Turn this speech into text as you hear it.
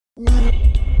Hey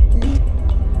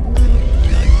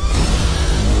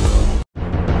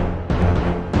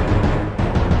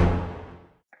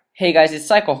guys, it's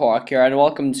Psychohawk here, and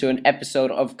welcome to an episode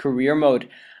of Career Mode.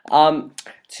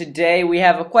 Today we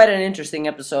have quite an interesting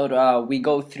episode. We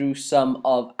go through some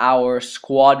of our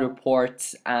squad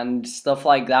reports and stuff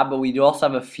like that, but we do also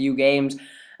have a few games,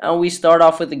 and we start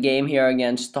off with the game here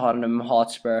against Tottenham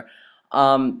Hotspur.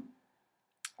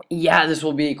 Yeah, this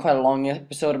will be quite a long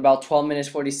episode, about 12 minutes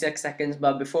 46 seconds,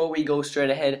 but before we go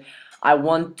straight ahead, I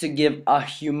want to give a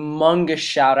humongous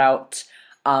shout out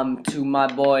to my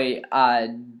boy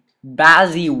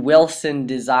Bazzy Wilson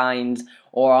Designs,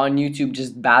 or on YouTube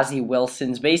just Bazzy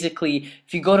Wilsons. Basically,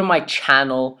 if you go to my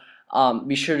channel,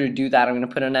 be sure to do that. I'm going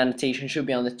to put an annotation, should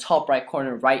be on the top right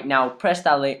corner right now. Press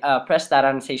that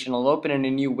annotation, it'll open in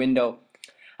a new window.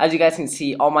 As you guys can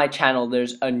see on my channel,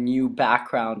 there's a new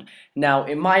background. Now,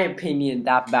 in my opinion,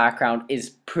 that background is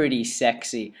pretty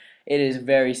sexy. It is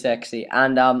very sexy,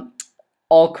 and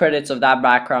all credits of that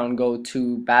background go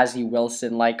to Bazzy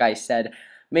Wilson, like I said.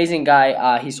 Amazing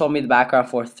guy. He sold me the background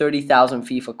for 30,000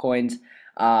 FIFA coins,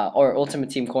 or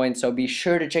Ultimate Team coins, so be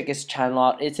sure to check his channel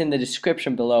out. It's in the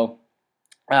description below.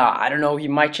 I don't know, he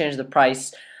might change the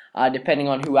price depending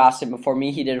on who asked him. But for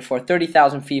me, he did it for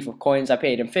 30,000 FIFA coins. I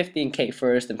paid him 15k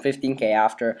first and 15k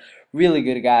after. Really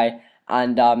good guy.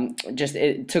 And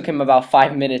it took him about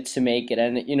 5 minutes to make it,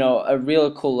 and you know, a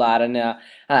real cool lad, and a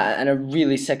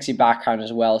really sexy background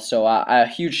as well. So a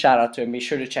huge shout out to him. Be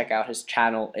sure to check out his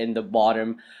channel in the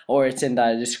bottom, or it's in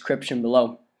the description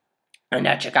below, and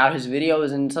check out his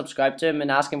videos and subscribe to him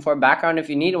and ask him for a background if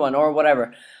you need one or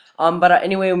whatever.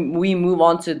 Anyway, we move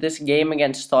on to this game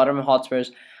against Tottenham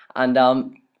Hotspurs, and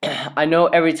I know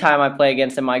every time I play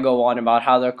against them I go on about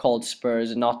how they're called Spurs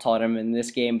and not Tottenham in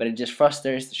this game, but it just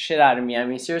frustrates the shit out of me. I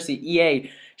mean, seriously, EA,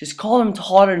 just call them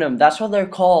Tottenham. That's what they're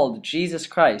called. Jesus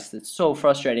Christ, it's so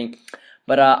frustrating.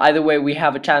 But either way, we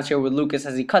have a chance here with Lucas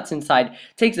as he cuts inside,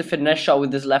 takes a finesse shot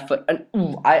with his left foot, and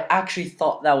ooh, I actually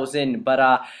thought that was in,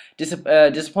 but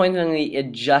disappointingly,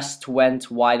 it just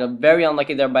went wide. Very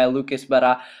unlucky there by Lucas,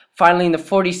 but finally, in the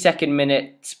 42nd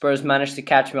minute, Spurs managed to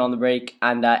catch me on the break,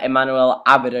 and Emmanuel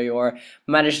Adebayor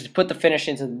managed to put the finish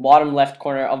into the bottom left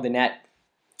corner of the net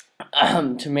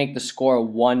to make the score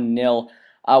 1-0,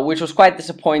 which was quite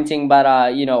disappointing.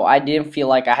 But you know, I didn't feel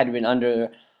like I had been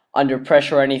under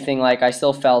pressure or anything. Like, I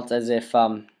still felt as if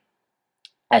I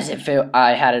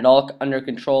had it all under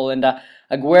control. And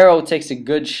Aguero takes a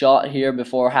good shot here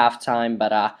before halftime,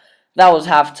 but that was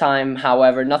halftime.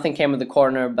 However, nothing came of the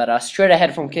corner, but straight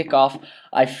ahead from kickoff,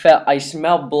 I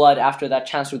smelled blood after that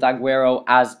chance with Aguero,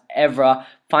 as Evra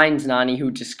finds Nani,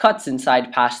 who just cuts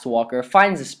inside past Walker,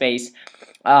 finds the space,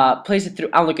 plays it through,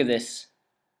 and look at this.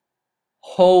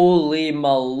 Holy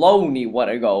Maloney, what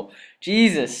a goal.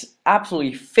 Jesus,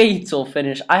 absolutely fatal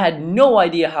finish. I had no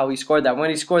idea how he scored that.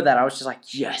 When he scored that, I was just like,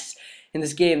 yes. In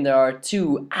this game, there are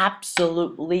two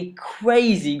absolutely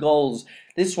crazy goals.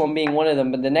 This one being one of them,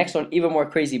 but the next one even more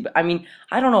crazy. But I mean,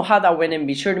 I don't know how that went in.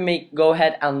 Be sure to go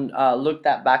ahead and look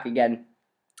that back again,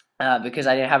 because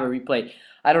I didn't have a replay.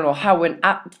 I don't know how when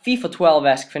FIFA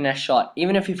 12-esque finesse shot.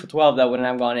 Even in FIFA 12, that wouldn't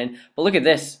have gone in. But look at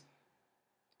this.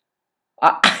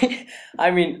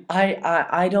 I mean,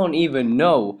 I don't even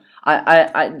know.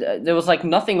 There was like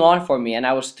nothing on for me, and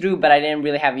I was through, but I didn't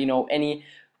really have, you know, any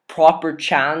proper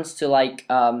chance to like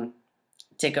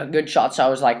take a good shot. So I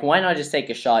was like, why not just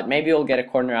take a shot? Maybe we'll get a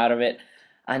corner out of it.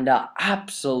 And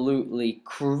absolutely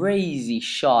crazy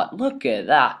shot. Look at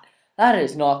that. That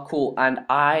is not cool. And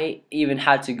I even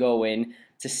had to go in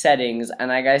to settings,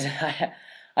 and I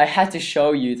had to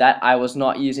show you that I was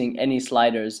not using any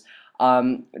sliders.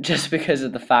 Just because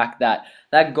of the fact that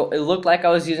it looked like I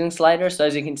was using sliders. So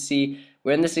as you can see,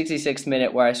 we're in the 66th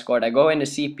minute where I scored. I go into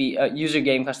user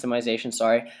game customization,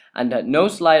 sorry, and no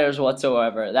sliders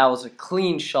whatsoever. That was a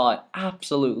clean shot,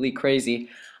 absolutely crazy.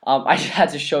 I just had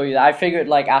to show you that. I figured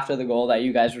like after the goal that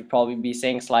you guys would probably be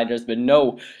saying sliders, but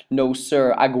no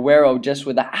sir. Aguero just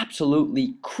with an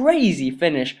absolutely crazy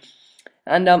finish.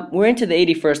 And we're into the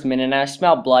 81st minute, and I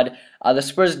smell blood. The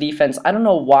Spurs defense, I don't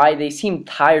know why, they seem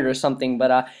tired or something,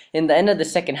 but in the end of the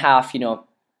second half, you know,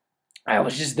 I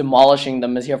was just demolishing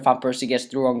them as here Van Persie gets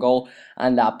through on goal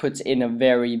and puts in a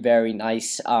very, very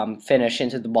nice finish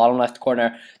into the bottom left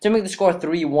corner to make the score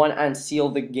 3-1 and seal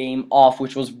the game off,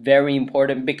 which was very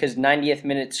important because 90th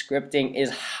minute scripting is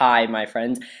high, my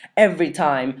friends. Every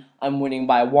time I'm winning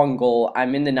by 1 goal,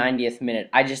 I'm in the 90th minute.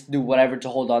 I just do whatever to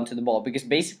hold on to the ball, because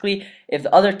basically if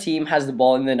the other team has the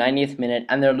ball in the 90th minute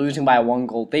and they're losing by 1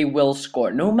 goal, they will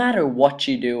score no matter what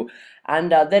you do.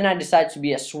 And then I decided to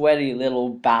be a sweaty little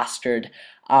bastard,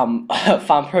 Van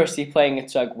Persie playing it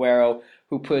to Aguero,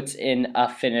 who puts in a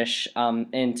finish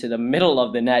into the middle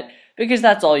of the net, because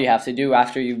that's all you have to do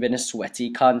after you've been a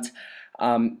sweaty cunt.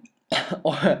 Um,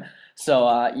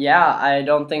 yeah, I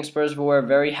don't think Spurs were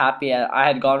very happy. I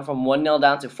had gone from 1-0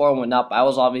 down to 4-1 up. I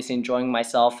was obviously enjoying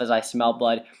myself as I smelled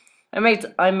blood.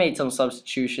 I made some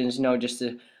substitutions,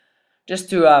 just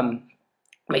to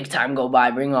make time go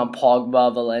by, bring on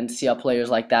Pogba, Valencia, players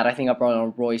like that. I think I brought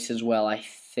on Royce as well. I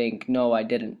think no, I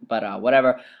didn't, but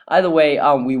whatever. Either way,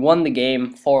 we won the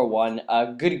game 4-1.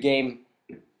 A good game,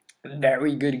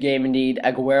 very good game indeed.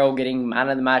 Aguero getting man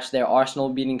of the match there.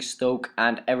 Arsenal beating Stoke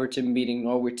and Everton beating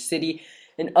Norwich City.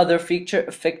 In other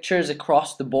fixtures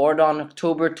across the board on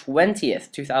October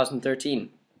 20th, 2013.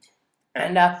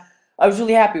 And I was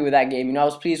really happy with that game. I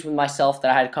was pleased with myself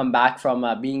that I had come back from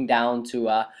being down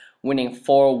to winning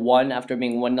 4-1 after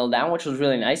being 1-0 down, which was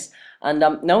really nice. And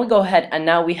now we go ahead, and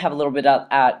now we have a little bit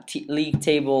at league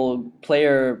table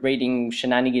player rating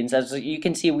shenanigans. As you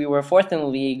can see, we were fourth in the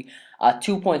league,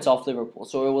 2 points off Liverpool,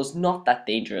 so it was not that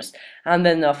dangerous. And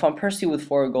then Van Persie with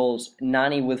 4 goals,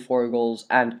 Nani with 4 goals,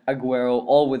 and Aguero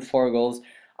all with 4 goals.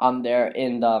 There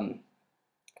in the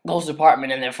goals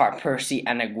department, and then Van Persie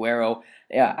and Aguero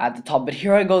at the top. But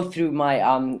here I go through my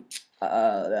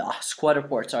squad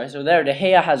report. Sorry, so there De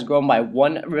Gea has grown by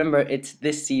 1. Remember, it's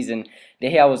this season.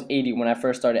 De Gea was 80 when I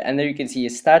first started, and there you can see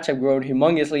his stats have grown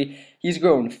humongously. He's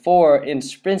grown 4 in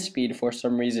sprint speed for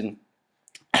some reason,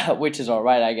 which is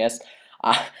alright, I guess.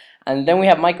 And then we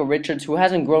have Michael Richards, who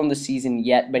hasn't grown this season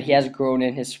yet, but he has grown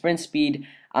in his sprint speed,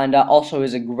 and also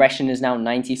his aggression is now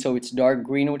 90, so it's dark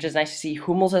green, which is nice to see.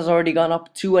 Hummels has already gone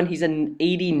up 2, and he's an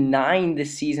 89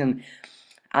 this season,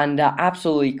 and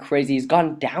absolutely crazy. He's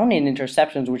gone down in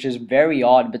interceptions, which is very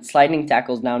odd, but sliding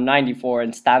tackles now 94,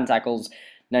 and stand tackles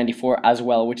 94 as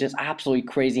well, which is absolutely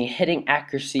crazy. Hitting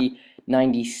accuracy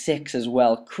 96 as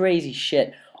well. Crazy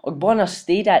shit. Ogbonna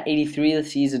stayed at 83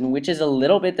 this season, which is a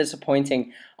little bit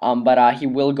disappointing, but he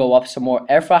will go up some more.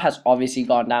 Erfa has obviously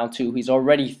gone down too. He's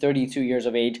already 32 years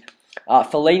of age.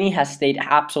 Fellaini has stayed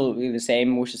absolutely the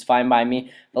same, which is fine by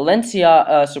me.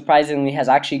 Valencia, surprisingly, has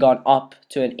actually gone up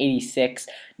to an 86.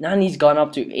 Nani's gone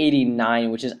up to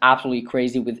 89, which is absolutely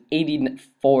crazy, with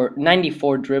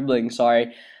 94 dribbling,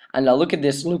 sorry. And look at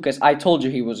this, Lucas. I told you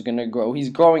he was going to grow. He's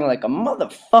growing like a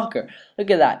motherfucker. Look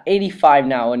at that. 85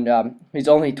 now, and he's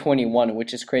only 21,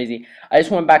 which is crazy. I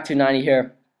just went back to 90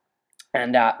 here.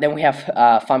 And then we have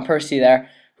Van Persie there,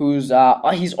 who's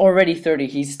he's already 30.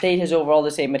 He's stayed his overall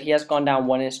the same, but he has gone down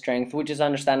 1 in strength, which is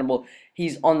understandable.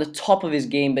 He's on the top of his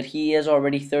game, but he is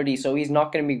already 30, so he's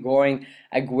not going to be growing.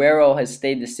 Aguero has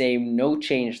stayed the same. No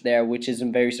change there, which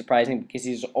isn't very surprising because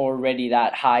he's already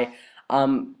that high.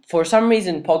 For some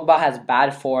reason, Pogba has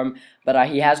bad form, but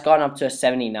he has gone up to a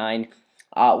 79,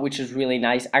 which is really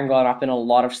nice, and gone up in a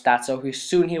lot of stats. So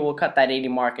soon he will cut that 80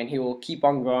 mark, and he will keep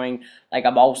on growing like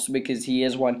a mouse because he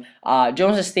is one.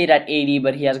 Jones has stayed at 80,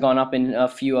 but he has gone up in a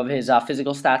few of his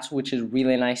physical stats, which is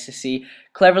really nice to see.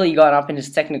 Cleverly gone up in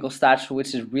his technical stats,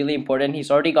 which is really important.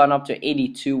 He's already gone up to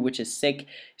 82, which is sick.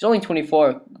 He's only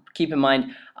 24, keep in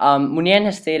mind. Munian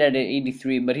has stayed at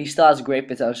 83, but he still has great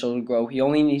potential to grow. He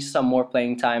only needs some more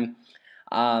playing time,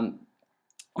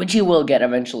 which he will get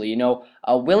eventually,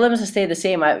 Williams has stayed the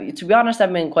same. To be honest,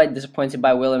 I've been quite disappointed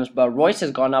by Williams, but Royce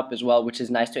has gone up as well, which is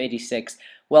nice, to 86.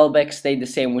 Welbeck stayed the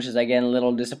same, which is again a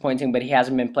little disappointing, but he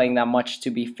hasn't been playing that much, to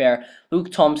be fair.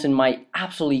 Luke Thompson, my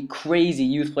absolutely crazy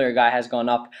youth player guy, has gone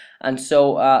up, and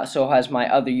so has my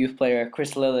other youth player,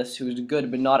 Chris Lillis, who's good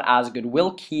but not as good.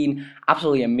 Will Keane,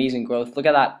 absolutely amazing growth. Look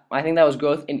at that. I think that was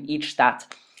growth in each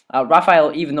stat.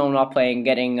 Rafael, even though not playing,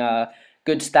 getting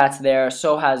good stats there.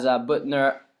 So has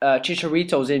Butner.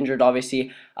 Chicharito's injured,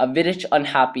 obviously. Vidic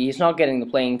unhappy. He's not getting the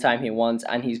playing time he wants,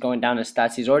 and he's going down his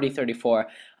stats. He's already 34.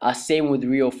 Same with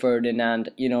Rio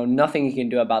Ferdinand. Nothing he can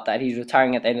do about that. He's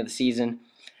retiring at the end of the season.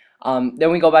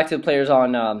 Then we go back to the players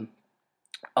on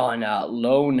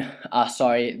loan.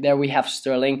 There we have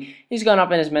Sterling. He's gone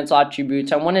up in his mental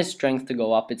attributes. I want his strength to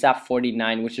go up. It's at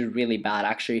 49, which is really bad,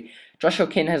 actually. Joshua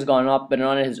King has gone up, but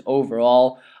not his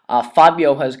overall.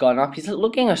 Fabio has gone up. He's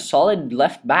looking a solid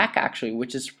left back, actually,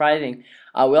 which is surprising.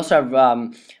 We also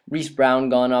have Reece Brown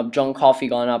gone up, John Coffey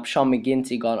gone up, Sean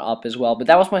McGinty gone up as well. But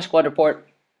that was my squad report.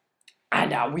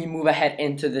 And we move ahead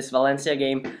into this Valencia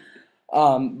game.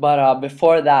 But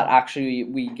before that, actually,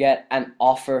 we get an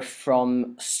offer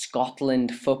from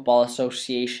Scotland Football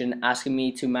Association asking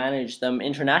me to manage them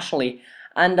internationally.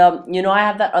 And, I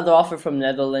have that other offer from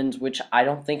Netherlands, which I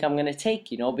don't think I'm going to take,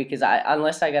 because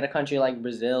unless I get a country like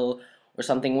Brazil or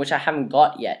something, which I haven't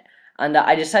got yet. And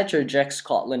I decided to reject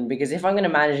Scotland, because if I'm going to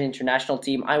manage an international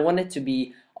team, I want it to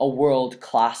be a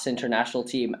world-class international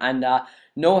team. And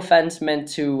No offense meant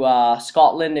to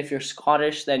Scotland. If you're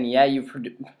Scottish, then yeah, you've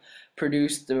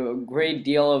produced a great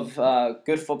deal of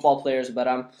good football players.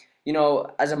 But you know,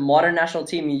 as a modern national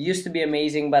team, you used to be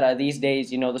amazing, but these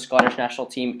days, you know, the Scottish national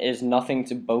team is nothing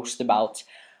to boast about.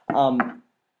 Um,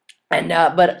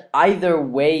 but either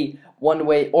way, one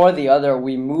way or the other,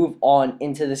 we move on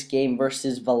into this game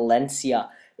versus Valencia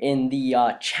in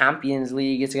the Champions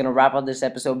League. It's gonna wrap up this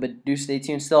episode, but do stay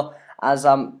tuned still as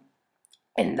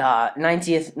in the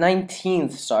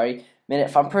 19th,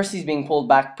 minute, Van Persie's being pulled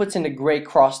back, puts in a great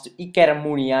cross to Iker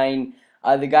Muniain,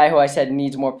 the guy who I said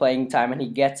needs more playing time, and he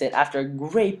gets it after a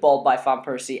great ball by Van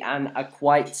Persie and a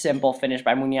quite simple finish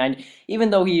by Muniain, even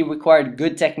though he required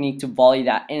good technique to volley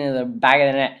that into the back of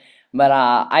the net. But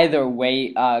either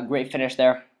way, great finish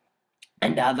there,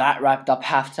 and that wrapped up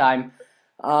halftime.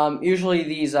 Usually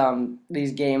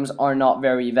these games are not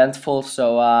very eventful,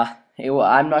 so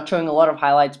I'm not showing a lot of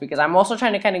highlights because I'm also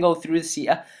trying to kind of go through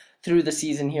the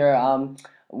season here.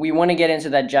 We want to get into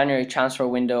that January transfer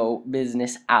window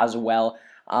business as well.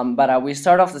 But we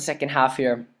start off the second half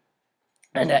here,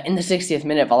 and in the 60th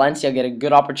minute, Valencia get a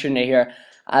good opportunity here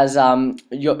as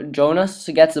Jonas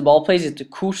gets the ball, plays it to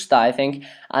Custa, I think,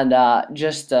 and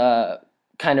just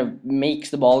kind of makes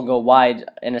the ball go wide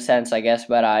in a sense, I guess.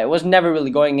 But it was never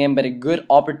really going in, but a good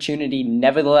opportunity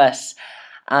nevertheless.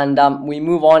 And we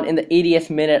move on in the 80th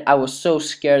minute. I was so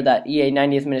scared that EA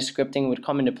 90th minute scripting would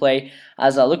come into play.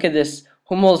 As look at this,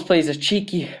 Hummels plays a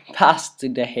cheeky pass to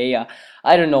De Gea.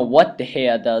 I don't know what De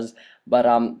Gea does, but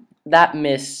that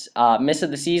miss of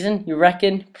the season, you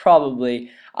reckon? Probably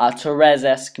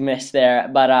Torres-esque miss there.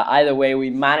 But either way, we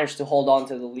managed to hold on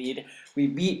to the lead. We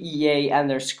beat EA and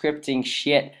their scripting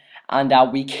shit, and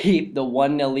we keep the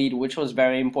 1-0 lead, which was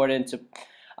very important to.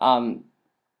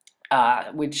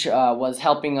 Which was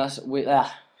helping us with.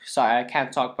 Sorry, I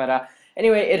can't talk, but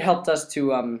anyway, it helped us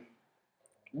to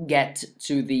get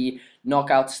to the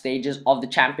knockout stages of the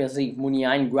Champions League.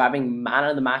 Muniain grabbing man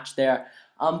of the match there.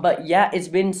 But yeah, it's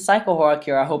been Psycho Horror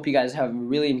here. I hope you guys have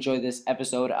really enjoyed this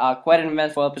episode. Quite an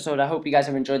eventful episode. I hope you guys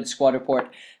have enjoyed the squad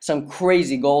report. Some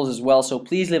crazy goals as well. So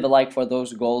please leave a like for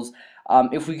those goals.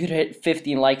 If we could hit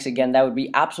 15 likes again, that would be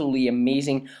absolutely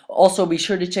amazing. Also, be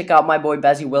sure to check out my boy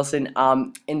Bazzy Wilson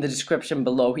in the description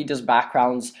below. He does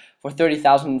backgrounds for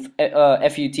 30,000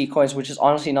 FUT coins, which is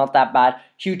honestly not that bad.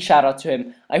 Huge shout out to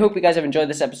him. I hope you guys have enjoyed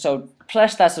this episode.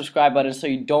 Press that subscribe button so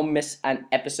you don't miss an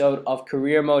episode of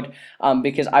Career Mode,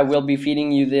 because I will be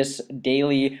feeding you this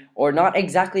daily, or not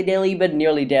exactly daily, but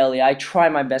nearly daily. I try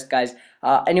my best, guys.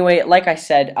 Anyway, like I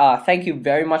said, thank you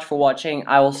very much for watching.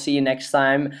 I will see you next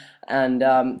time. And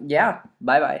yeah,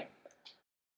 bye bye.